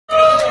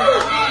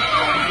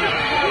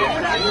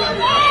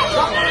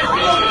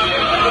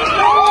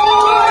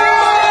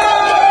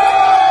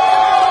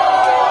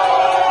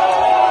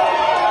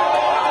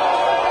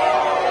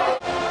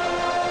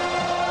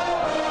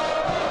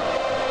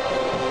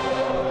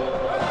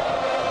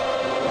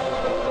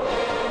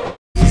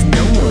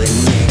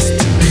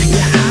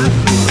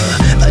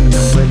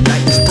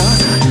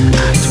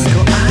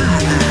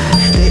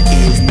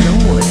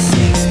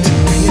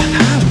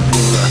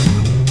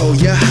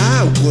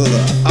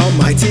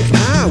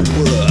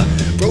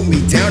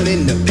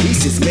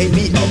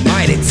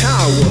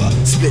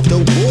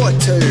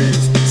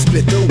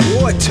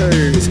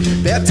waters.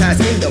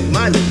 Baptized in the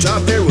mind of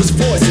John Pharaoh's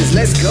forces.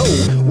 Let's go.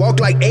 Walk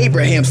like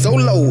Abraham, so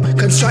low.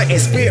 Contrite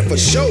and spirit for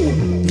show.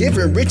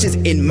 Giving riches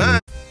in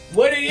mind.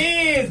 What it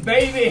is,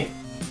 baby?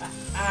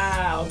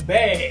 I'm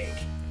back.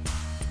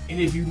 And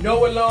if you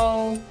know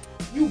along,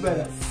 you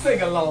better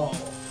sing along.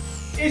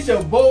 It's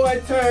your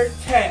boy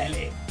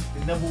TURNTTALLY,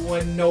 the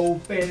 #1 NOLE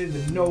fan in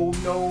the NOLE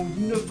known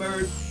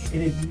universe.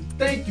 And if you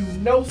think you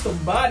know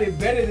somebody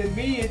better than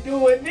me in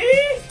doing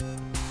this,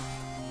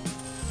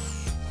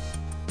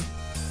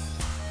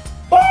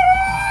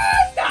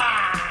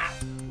 stop!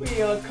 We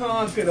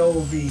UNCUT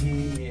over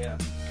here.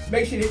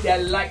 Make sure to hit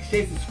that like,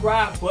 share,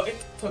 subscribe button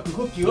so I can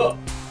hook you up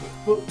with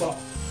football,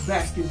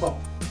 basketball,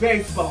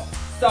 baseball,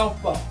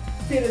 softball,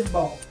 tennis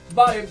ball,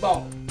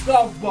 volleyball,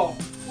 golf ball,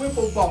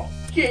 wiffle ball,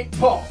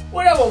 kickball,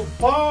 whatever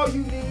ball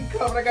you need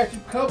covered, I got you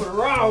covered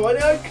raw and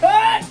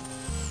uncut.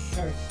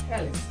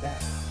 TURNTTALLY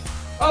style.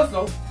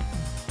 Also,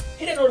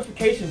 hit that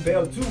notification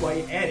bell too while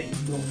you're at it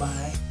if you don't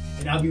mind.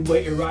 And I'll be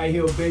waiting right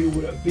here, baby,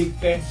 with a big,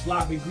 fat,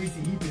 sloppy, greasy,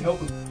 heaping,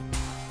 helping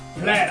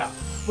platter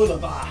full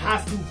of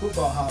high school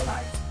football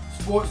highlights,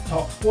 sports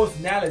talk, sports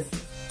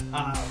analysis,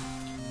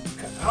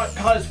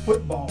 college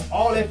football,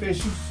 all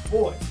FSU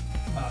sports,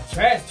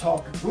 trash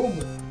talking,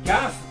 rumors,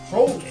 gossip,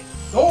 trolling,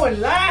 going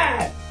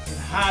live, and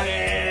hot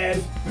ass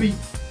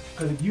beats.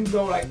 Because if you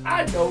know like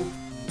I know,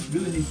 you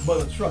really need some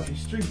other trucking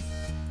streets.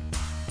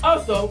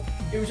 Also,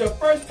 if it was your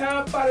first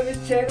time finding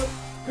this channel,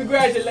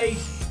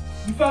 congratulations.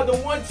 You found the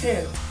one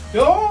channel,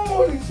 the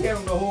only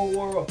channel in the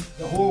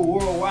whole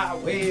world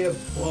wide web,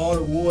 for all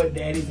the war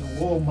daddies and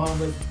war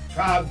mamas,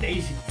 tribe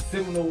nations,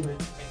 Seminoles,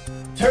 and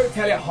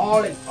TURNTTALLY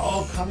harlots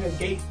all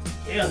congregate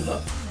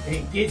together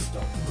and get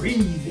to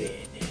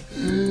breathing.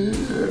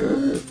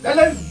 Now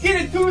let's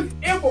get into this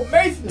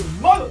information,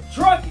 this mother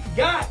trucking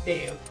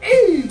goddamn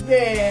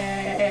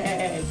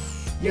evening.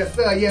 Yes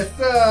sir, yes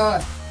sir.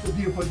 It's a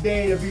beautiful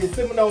day to be a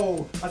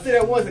Seminole. I said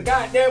that once a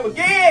goddamn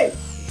again.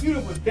 It's a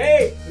beautiful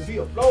day to be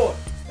a Florida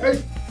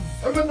State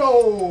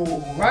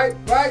Seminole. Right,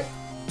 right.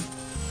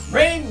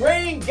 Ring,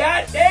 ring,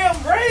 goddamn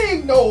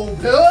ring, no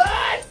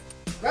blood.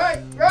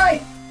 Right,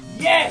 right.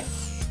 Yes.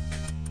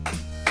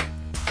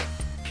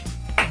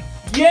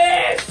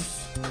 Yes.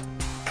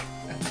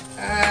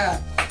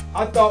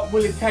 I thought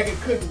Willie Taggart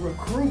couldn't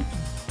recruit.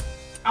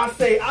 I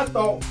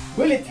thought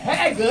Willie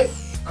Taggart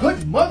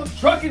couldn't mother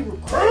trucking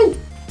recruit.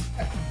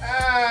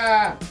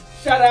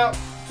 Shout out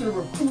to the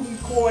recruiting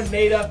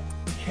coordinator,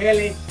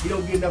 Kelly. He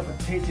don't get enough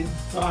attention,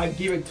 so I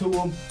give it to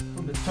him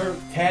from the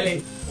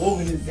TURNTTALLY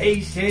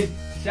organization.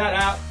 Shout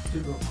out to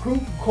the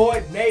recruit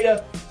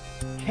coordinator,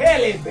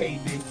 Kelly,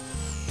 baby.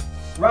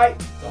 Right?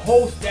 The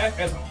whole staff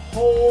as a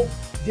whole.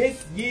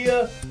 This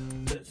year,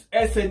 the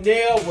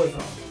SNL was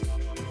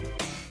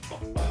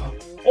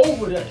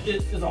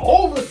it's an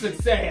over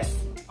success.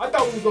 I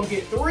thought we was gonna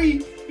get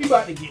 3. We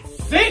about to get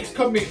 6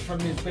 commits from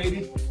this,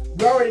 baby.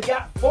 We already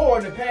got 4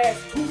 in the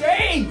past 2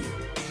 days.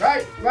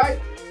 Right, right.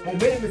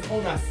 Momentum is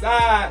on our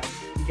side.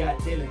 We got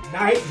Jaylan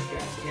Knighton,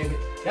 goddammit.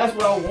 That's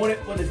what I wanted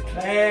for this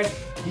class.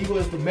 He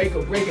was the make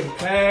or break in the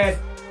class.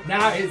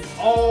 Now it's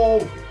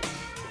all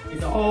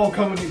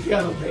coming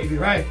together, baby.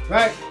 Right,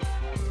 right,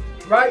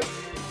 right.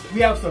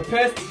 We have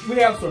surpassed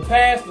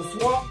the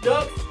Swamp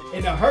Ducks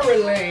and the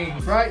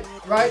Hurricanes. Right,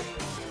 right,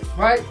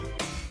 right.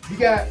 We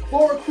got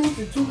 4 recruits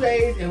in 2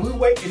 days, and we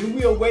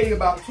are waiting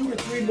about 2 to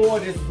 3 more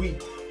this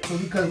week. So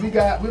because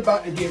we're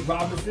about to get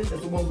Robinson,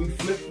 that's the one we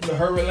flipped from the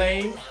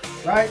Hurricanes,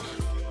 right?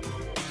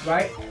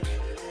 Right.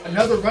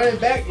 Another running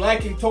back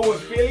liking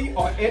towards Philly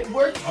or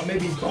Edwards, or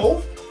maybe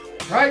both,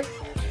 right?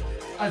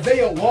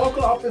 Isaiah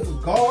Walker,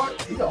 offensive guard.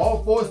 These are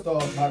all 4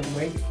 stars, by the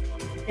way.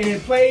 And in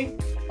play,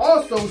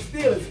 also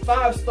still is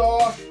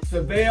 5-star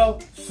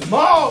Savell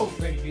Smalls,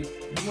 baby.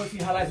 You want to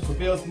see highlights of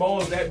Savell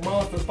Smalls, that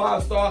monster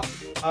 5-star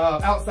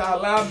outside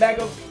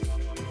linebacker?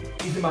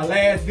 He's in my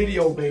last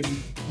video, baby.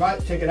 Right?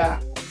 Check it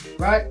out.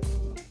 Right?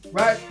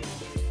 Right?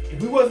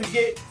 If we wasn't to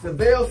get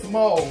Savell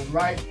Smalls,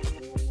 right,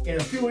 and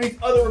a few of these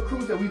other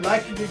recruits that we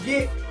likely to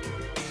get,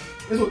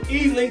 this will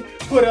easily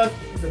put us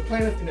as the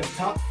planners in the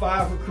top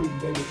 5 recruiting,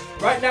 baby.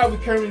 Right now, we're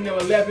currently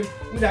number 11.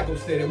 We're not going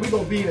to stay there. We're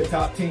going to be in the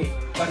top 10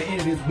 by the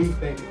end of this week,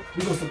 baby.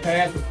 We're going to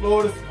surpass the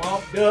Florida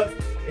Swamp Ducks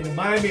and the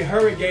Miami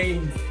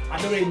Hurricanes. I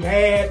know they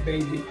mad,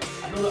 baby.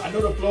 I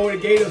know the Florida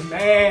Gators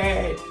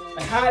mad.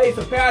 Like, how they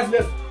surpassing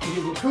us and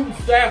your recruiting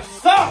staff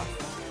sucks.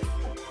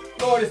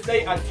 Florida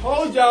State, I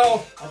told you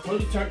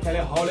TURNTTALLY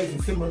harlots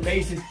and Similar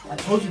Nation, I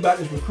told you about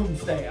this recruiting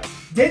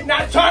staff. Did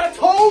not try to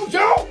told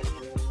you!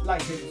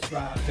 Like, hit,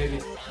 subscribe, baby.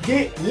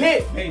 Get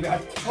lit, baby. I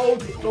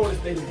told you Florida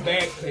State is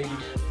back, baby.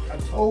 I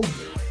told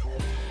you.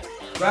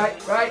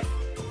 Right, right?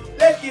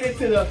 Let's get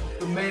into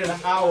the man of the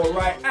hour,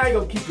 right? I ain't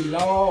gonna keep it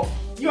long.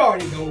 You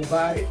already know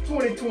about it.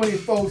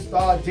 2024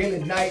 star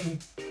Jaylan Knighton.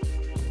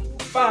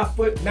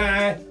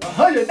 5'9",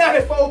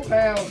 194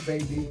 pounds,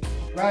 baby.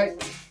 Right,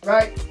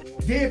 right?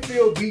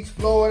 Deerfield Beach,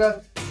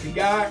 Florida. The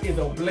guy is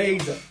a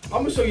blazer.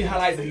 I'm gonna show you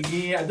highlights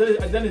again.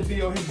 I've done this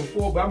video of him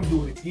before, but I'm gonna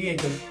do it again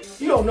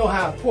because you don't know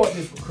how important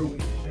this recruit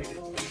is, baby.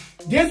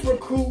 This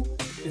recruit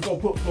it's gonna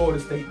put Florida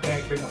State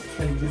back, baby. I'm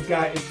telling you, this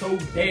guy is so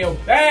damn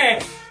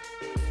fast.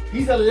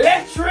 He's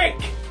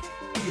electric.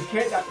 He can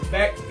catch out the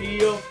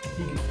backfield.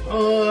 He can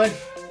run,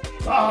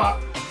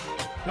 block,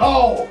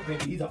 dog,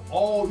 baby. He's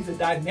a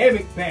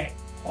dynamic back,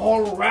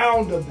 all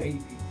arounder,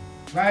 baby.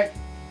 Right?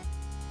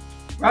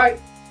 Right?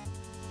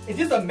 And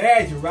just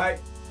imagine, right?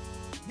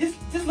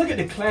 Just look at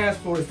the class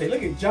Florida State.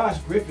 Look at Josh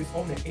Griffiths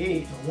on the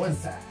edge on one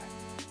side.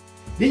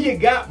 Then you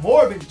got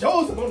Marvin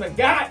Joseph on the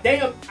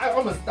goddamn.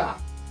 I'm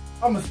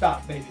gonna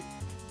stop, baby.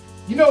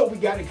 You know what we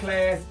got in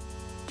class?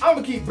 I'm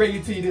gonna keep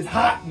bringing to you this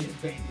hotness,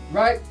 baby,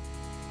 right?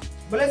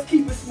 But let's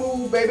keep it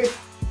smooth, baby.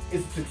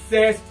 It's a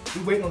success.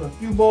 We waiting on a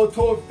few more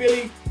toward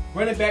Philly.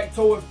 Running back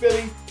toward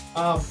Philly.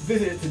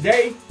 Visited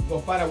today. We're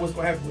gonna find out what's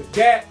gonna happen with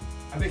that.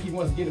 I think he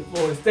wants to get to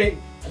Florida State.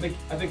 I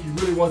think he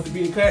really wants to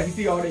be in class. You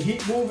see all the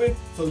heat moving.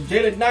 So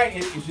Jaylan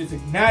Knighton is just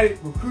ignited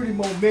recruiting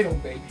momentum,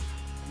 baby.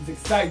 It's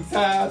exciting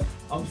times.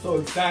 I'm so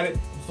excited.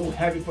 I'm so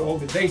happy for the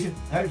organization.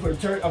 I'm happy for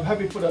the church. I'm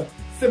happy for the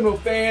Seminole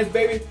fans,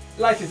 baby.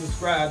 Like and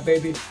subscribe,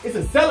 baby. It's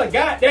a selling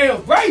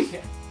goddamn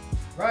ration.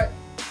 Right?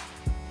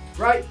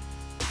 Right?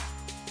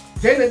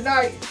 Jaylan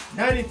Knighton,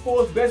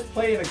 94th best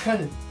player in the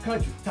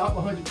country. Top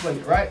 100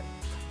 player, right?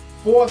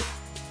 4th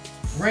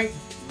ranked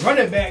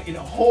running back in the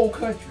whole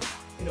country.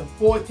 And the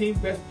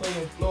 14th best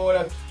player in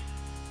Florida.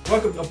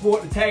 Welcome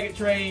aboard the Taggart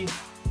train.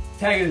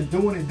 Taggart is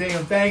doing his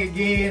damn thing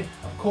again.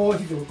 Of course,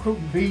 he's a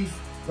recruiting beast,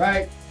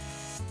 right?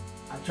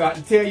 I tried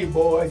to tell you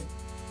boys.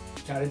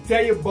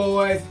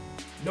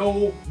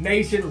 No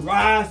nation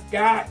rise,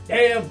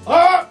 goddamn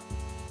up!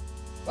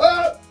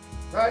 Up!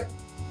 Right?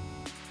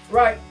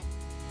 Right?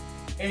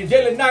 And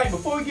Jaylan Knighton,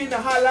 before we get into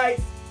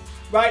highlights,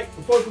 right?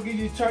 Before we give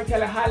you the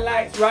TURNTTALLY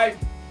highlights, right?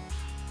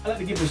 I'd like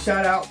to give a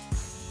shout out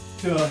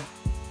to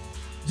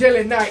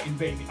Jaylan Knighton,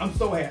 baby. I'm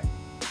so happy.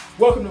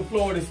 Welcome to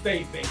Florida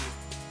State, baby.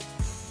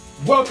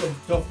 Welcome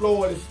to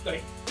Florida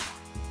State.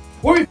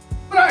 Where we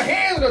put our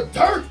hands in the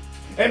dirt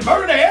and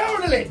murder the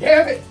elderly,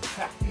 damn it.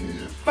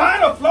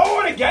 Find a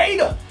Florida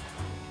Gator.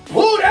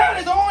 Pull down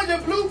his orange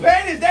and blue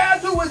panties down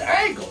to his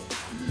ankles.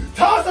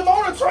 Toss him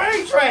on a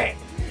train track.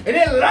 And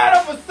then light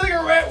up a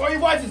cigarette while you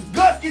watch his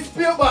guts get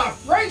spilled by a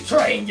freight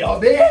train,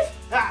 y'all bitch.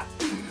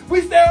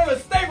 We stand on a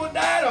staple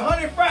diet of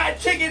honey fried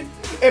chicken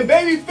and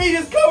baby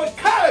fetus covered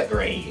collard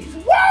greens.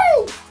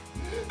 Woo!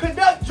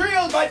 Conduct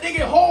drills by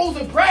digging holes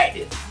in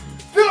practice.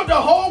 Fill up the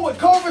hole with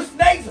cobra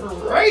snakes and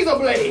razor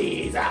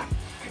blades.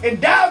 And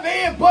dive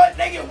in butt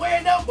naked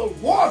wearing up the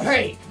war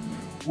paint.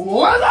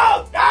 What's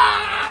up,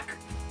 Doc?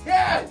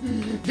 Yeah.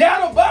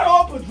 Down the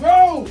bottle of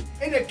patrol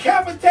and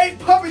decapitate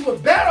puppies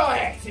with battle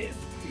axes.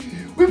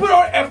 We put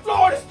on, at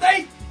Florida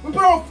State, we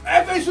put on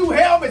FSU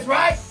helmets,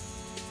 right?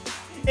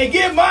 And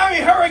give Miami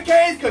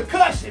Hurricanes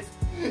concussions,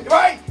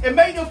 right? And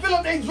make them fill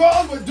up their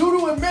drawers with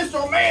doo-doo and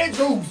Mr. Man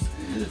juice.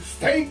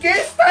 Stinky,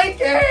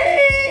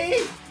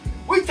 stinky!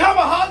 We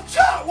tomahawk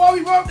chop while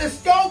we run up the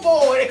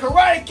skateboard and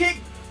karate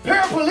kick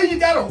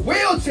paraplegic out of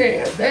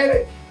wheelchairs,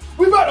 baby.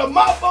 We about to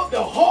mop up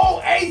the whole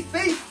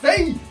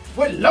ACC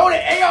with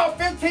loaded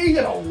AR-15s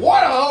and a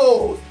water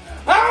hose.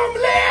 I'm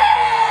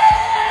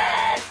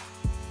lit!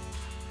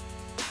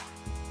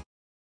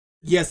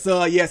 Yes,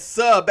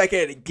 sir. Back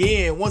at it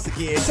again. Once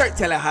again,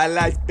 TURNTTALLY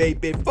highlights,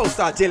 baby.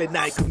 4-star Jaylan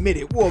Knighton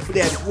committed. War for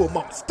that is war,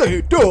 mama.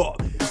 Stand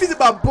up. Visit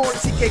my born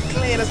TK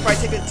KLAN. That's right.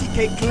 Check out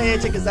TK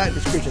KLAN. Check us out in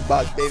the description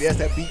box, baby. That's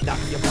that beat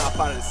knocking your mouth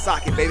out of the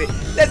socket, baby.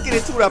 Let's get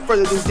into it without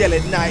further ado.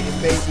 Jaylan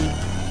Knighton, baby.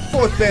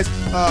 4th best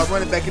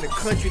running back in the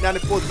country.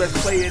 94th best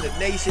player in the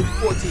nation.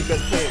 14th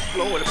best player in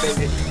Florida,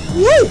 baby.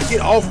 Woo!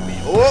 Get off me.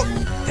 Oh,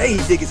 dang,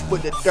 he dig his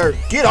foot in the dirt.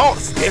 Get off,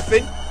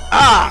 Stephen.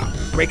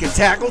 Breaking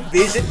tackles,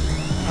 vision.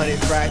 Honey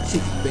fried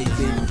chicken,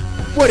 baby.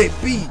 What it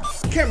be?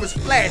 Cameras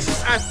flashing,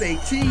 I say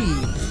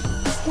cheese.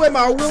 Where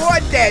my war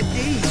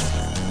daddy?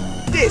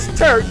 This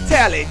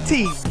TURNTTALLY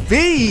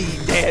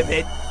TV, damn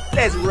it.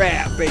 Let's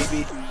rap,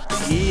 baby.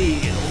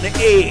 Yeah, on the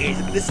edge.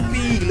 Look at the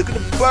speed. Look at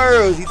the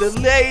birds. He's a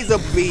laser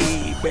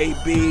bee,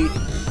 baby.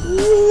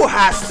 Ooh,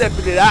 high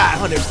stepping it out.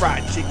 Honey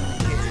fried chicken.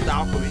 You can't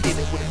stop him and hit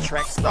it with a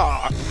track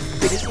star.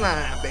 Finish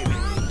line, baby.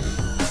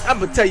 I'm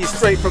gonna tell you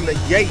straight from the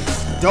gate.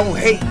 Don't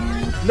hate.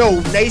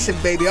 No nation,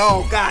 baby.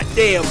 All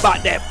goddamn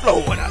about that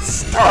Florida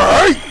State.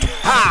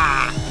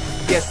 Ha!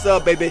 Yes, sir,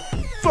 baby.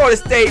 Florida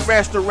State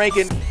national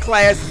ranking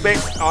class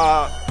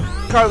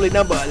currently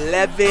number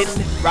 11,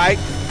 right?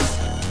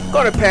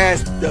 Gonna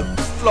pass the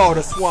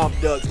Florida Swamp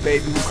Ducks,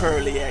 baby, who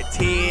currently at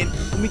 10.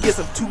 When we get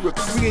about 2 or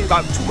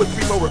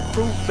 3 more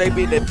recruits,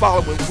 baby, in the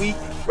following week.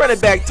 Running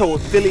back toward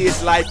Philly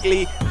is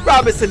likely.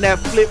 Robinson, that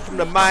flip from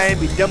the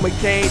Miami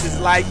Canes is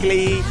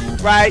likely.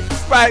 Right,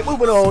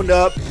 moving on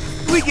up.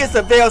 We get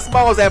Savell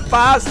Smalls at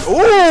 5.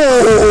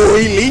 Ooh,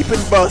 he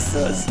leaping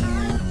busters.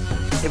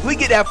 If we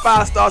get that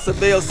 5-star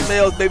Savell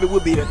Smalls, baby, we'll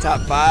be the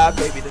top 5,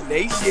 baby, the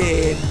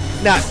nation.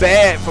 Not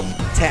bad from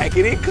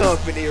Taggart and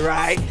company,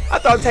 right? I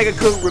thought Taggart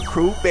couldn't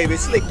recruit, baby.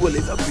 Slick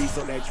Willie's a beast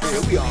on that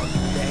trail. We all do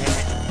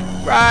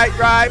that.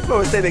 Right.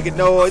 Florida State making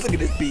noise. Look at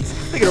this beast.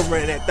 Look at him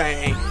running that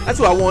thing. That's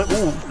what I want.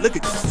 Ooh, look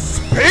at the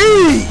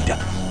speed.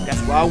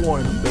 That's why I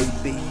wanted him,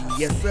 baby.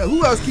 Yes, sir.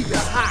 Who else keep it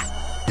hot?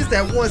 It's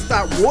that one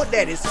stop, one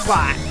daddy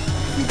spot.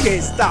 You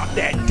can't stop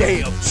that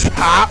damn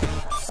chop.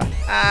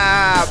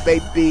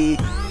 Baby.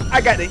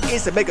 I got the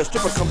itch to make a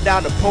stripper come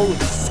down the pole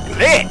and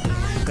split.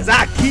 Cause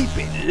I keep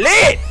it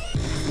lit.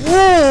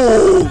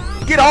 Woo!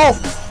 Get off.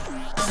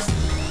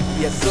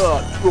 Yes,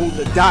 sir. Roll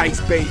the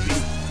dice, baby.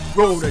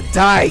 Roll the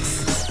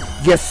dice.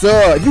 Yes,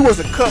 sir. You was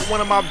to cut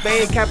one of my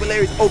vein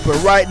capillaries open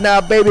right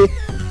now, baby.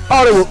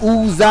 All it will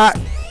ooze out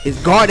is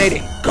garnet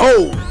and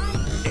gold.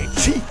 And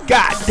cheap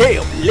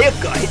goddamn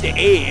liquor hit the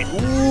edge.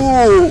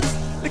 Ooh.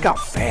 Look how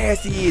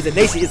fast he is. The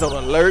nation is on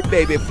alert,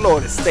 baby.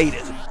 Florida State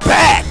is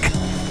back.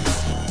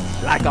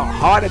 Like a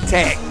heart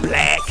attack,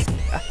 black.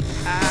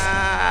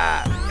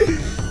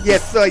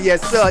 Yes, sir.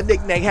 Yes, sir.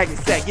 Nickname Hacky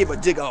Sack. Give a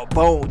jigger a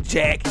bone,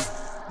 Jack.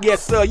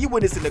 Yes, sir. You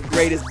witnessing the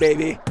greatest,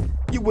 baby.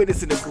 You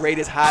witnessing the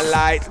greatest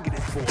highlights. Look at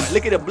this boy.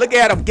 Look at him. Look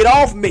at him. Get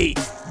off me.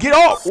 Get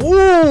off.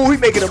 Ooh, he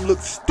making him look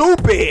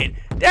stupid.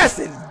 That's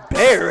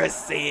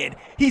embarrassing.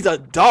 He's a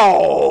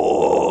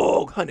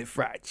dog. Honey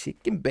fried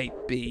chicken,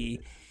 baby.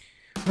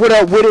 What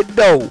up with it,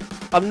 though?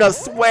 Enough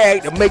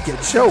swag to make you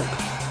choke.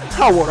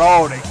 I want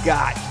all the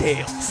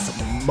goddamn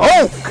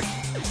smoke.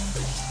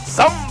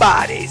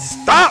 Somebody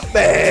stop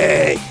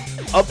me.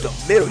 Up the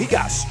middle, he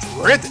got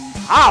strength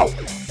and power.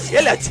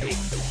 Agility.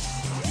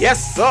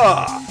 Yes,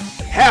 sir.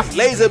 Half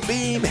laser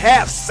beam,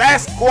 half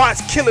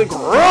Sasquatch killing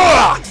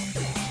gorilla.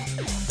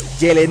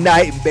 Jaylan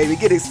Knighton, baby.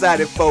 Get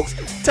excited, folks.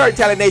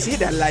 TURNTTALLY Nation, hit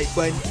that like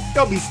button.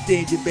 Don't be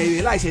stingy,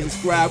 baby. Like, share,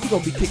 subscribe. We're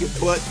going to be kicking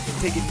butt and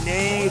taking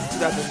names in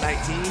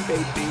 2019,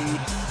 baby.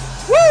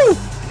 Woo!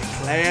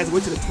 Class,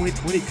 wait till the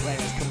 2020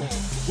 class. Come on.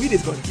 We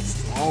just going to get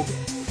stronger.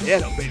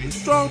 Better, baby.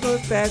 Stronger,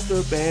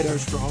 faster, better,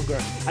 stronger.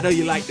 I know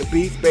you like the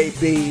beats,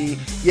 baby.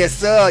 Yes,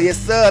 sir. Yes,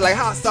 sir. Like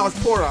hot sauce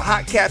pouring a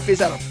hot catfish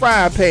out of a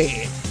frying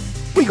pan.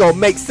 We gonna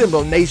make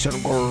Symbol Nation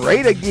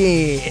great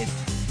again.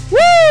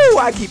 Woo!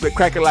 I keep it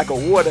cracking like a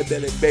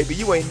watermelon, baby.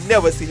 You ain't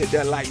never seen it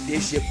done like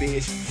this, you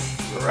bitch.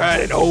 Run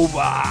it over.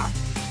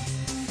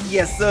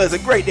 Yes, sir. It's a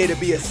great day to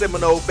be a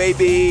Seminole,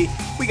 baby.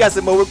 We got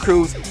some more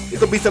recruits. There's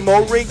gonna be some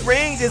more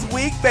rings this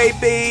week,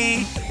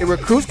 baby. The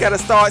recruits gotta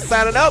start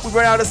signing up. We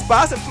run out of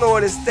spots in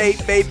Florida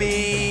State,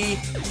 baby.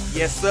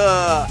 Yes,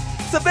 sir.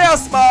 Savell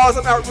Smalls,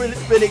 I really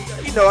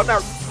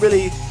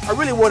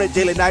wanted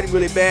Jaylan Knighton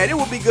really bad. It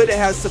would be good to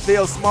have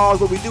Savell Smalls,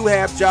 but we do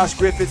have Josh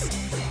Griffiths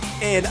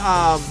and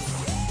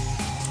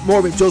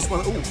Morgan Joseph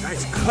on the, ooh,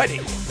 nice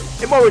cutting.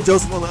 And Morgan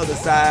Joseph on the other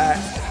side.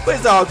 But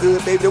it's all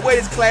good, baby. The way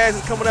this class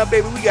is coming up,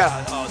 baby, we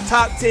got a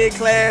top 10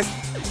 class.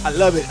 I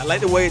love it. I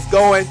like the way it's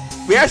going.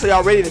 We're actually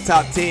already in the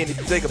top 10 if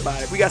you think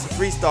about it. We got some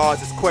 3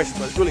 stars. It's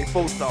questionable. It's really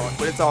 4 stars,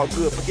 but it's all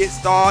good. Forget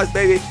stars,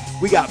 baby.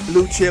 We got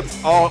blue chips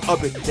all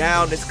up and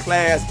down this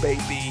class,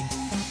 baby.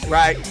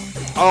 Right?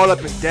 All up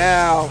and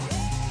down.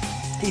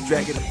 He's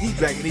dragging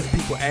these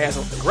people ass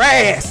on the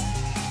grass.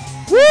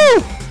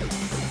 Woo!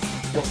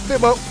 We'll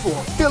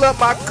fill up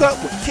my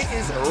cup with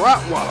kittens and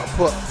Rottweiler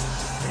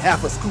pups. And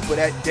half a scoop of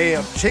that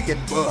damn chicken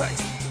butt.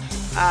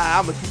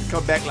 I'm gonna keep it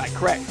come back like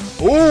crack.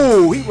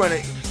 Ooh, he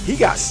running. He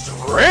got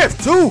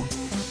strength too.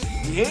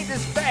 He ain't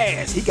just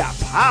fast. He got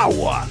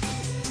power.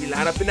 He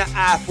line up in the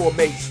I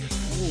formation.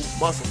 Ooh,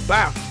 muscle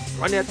bounce.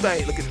 Run that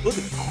thing. Look at the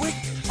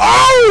quickness.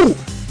 Oh!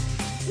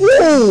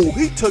 Ooh,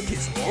 he took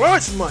his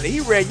lunch money. He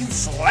ran you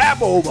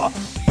slap over.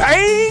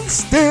 Bang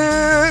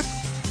stick.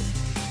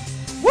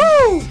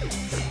 Woo!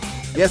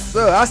 Yes,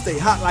 sir. I stay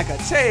hot like a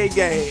chain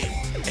gang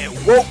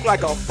and woke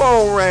like a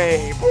phone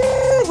ring.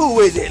 Ooh, who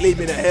is it? Leave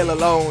me the hell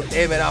alone.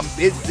 Damn it, I'm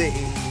busy.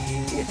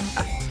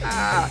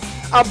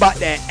 I'm about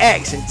that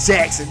action,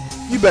 Jackson.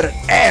 You better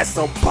ask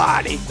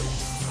somebody.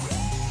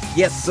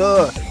 Yes,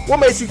 sir.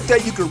 What makes you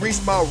think you can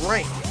reach my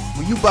rank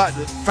when you about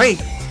to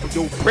faint from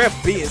your breath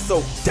being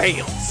so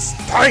damn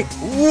stank?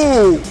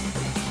 Ooh,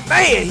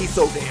 man, he's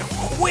so damn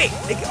quick.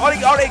 All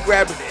they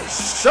grabbing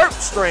is shirt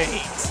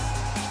strings.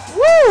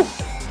 Woo!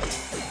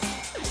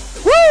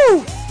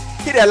 Woo!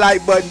 Hit that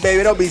like button,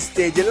 baby. Don't be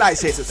stingy. Like,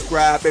 share,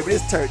 subscribe, baby.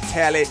 This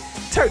TURNTTALLY.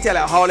 TURNTTALLY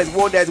Harleys.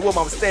 One that's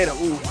woman. I'm standing up.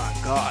 Oh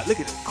my God. Look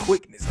at the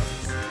quickness of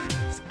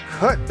this.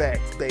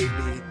 Cutbacks,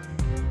 baby.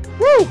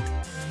 Woo!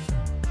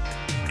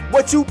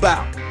 What you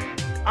bout?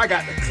 I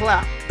got the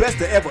clout. Best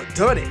to ever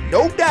done it,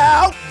 no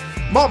doubt.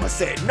 Mama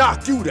said,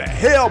 knock you to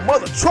hell,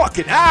 mother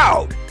trucking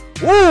out.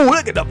 Woo!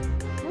 Look at them.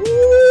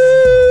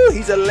 Woo!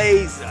 He's a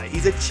laser.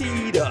 He's a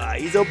cheater.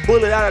 He's a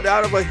bullet out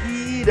of a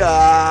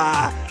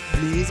heater.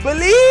 Please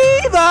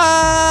believe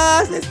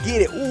us. Let's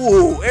get it.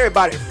 Ooh,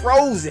 everybody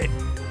frozen.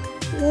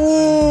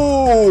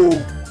 Ooh.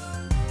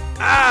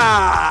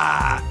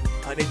 Ah.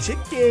 Honey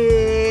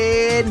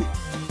chicken.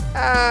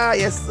 Ah,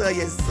 yes, sir.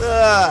 Yes,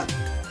 sir.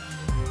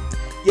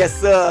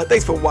 Yes, sir.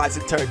 Thanks for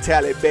watching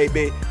TURNTTALLY,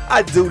 baby.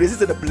 I do this.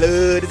 It's in the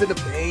blood. It's in the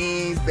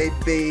veins,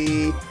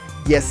 baby.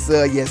 Yes,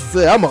 sir. Yes,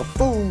 sir. I'm a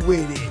fool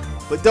with it.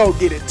 But don't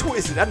get it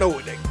twisted. I know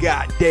what the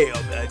goddamn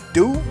to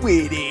do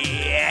with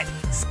it.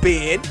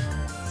 Spin.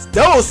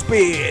 Don't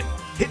spin.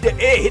 Hit the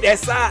air. Hit that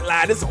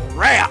sideline. It's a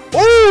wrap.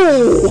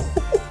 Ooh.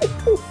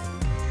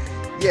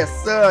 Yes,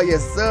 sir.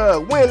 Yes, sir.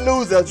 Win,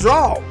 lose, or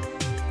draw.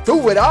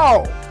 Through it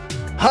all.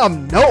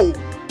 I'm NOLE.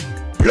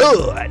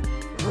 blood.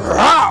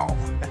 Raw.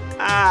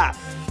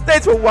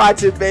 Thanks for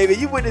watching, baby.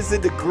 You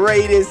witnessing the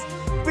greatest.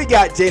 We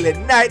got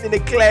Jaylan Knighton in the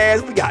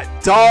class. We got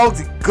dogs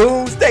and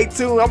goons. Stay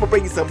tuned. I'm going to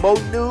bring you some more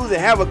news and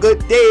have a good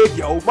day if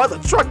your mother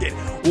trucking.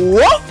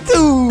 Want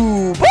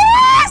to.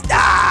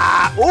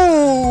 Basta!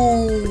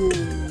 Ooh.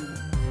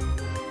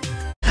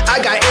 I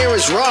got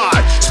Aaron's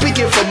rod,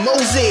 speaking for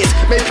Moses,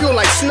 made pure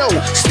like snow,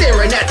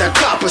 staring at the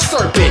copper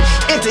serpent.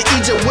 Enter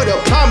Egypt with a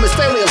promised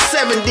family of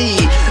 70.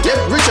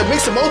 Left Richard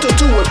mix a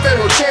multitude with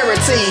Pharaoh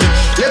charity.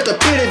 Left the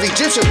pit of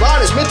Egyptian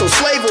bondage, mental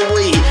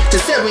slavery. To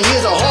 7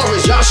 years of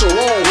harvest, Joshua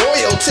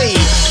royalty.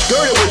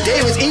 Girded with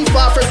David's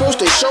ephod, first supposed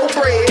to show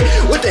bread.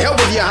 With the help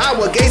of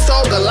Yahweh, gates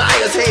saw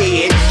Goliath's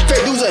head.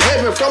 Fed news of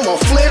heaven from a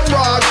flint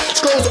rock.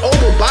 Scrolls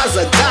over by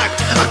Zadok.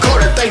 I call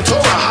that thing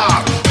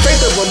Torah.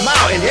 Faith of a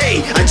mountain,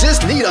 hey, I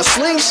just need a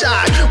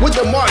slingshot with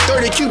the mark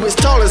 30 cubits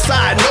tall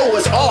inside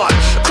Noah's ark.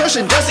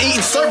 Crushing dust,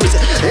 eating serpents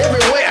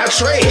everywhere I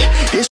trade.